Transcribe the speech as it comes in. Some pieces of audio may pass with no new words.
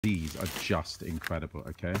These are just incredible,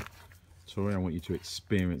 okay? Tori, I want you to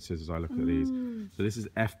experience this as I look at these. So this is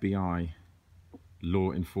FBI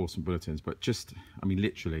Law Enforcement Bulletins, but just, I mean,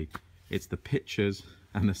 literally, it's the pictures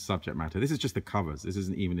and the subject matter. This is just the covers. This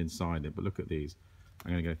isn't even inside it, but look at these.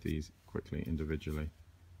 I'm going to go through these quickly, individually.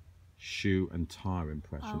 Shoe and tire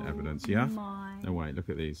impression evidence, yeah? No, wait, look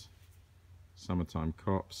at these. Summertime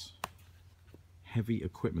cops. Heavy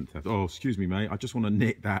equipment theft. Oh, excuse me, mate. I just want to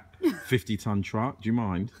nick that 50-ton truck. Do you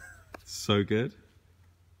mind? So good.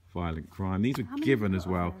 Violent crime. These are given as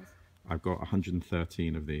well. I've got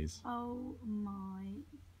 113 of these. Oh my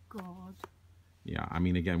God. Yeah, I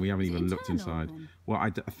mean, again, we haven't even looked inside. Then? Well, I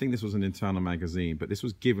think this was an internal magazine, but this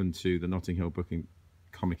was given to the Notting Hill Book and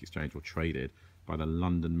Comic Exchange, or traded by the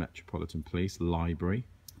London Metropolitan Police Library.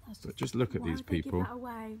 But just look at these people.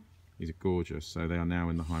 These are gorgeous. So they are now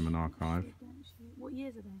in the Hyman archive. What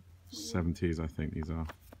years are they? 70s, I think these are.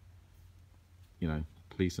 You know,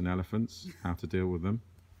 police and elephants, how to deal with them.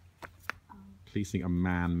 Policing a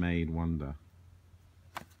man-made wonder.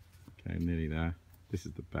 Okay, nearly there. This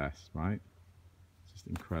is the best, right? It's just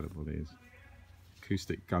incredible, these.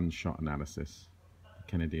 Acoustic gunshot analysis.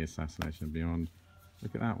 Kennedy assassination and beyond.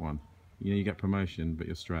 Look at that one. You know, you get promotion, but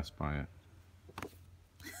you're stressed by it.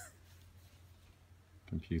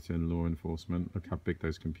 Computer and law enforcement. Look how big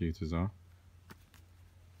those computers are.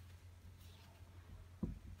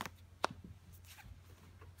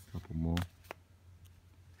 Couple more.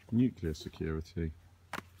 Nuclear security.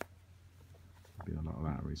 Been a lot of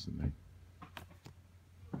that recently.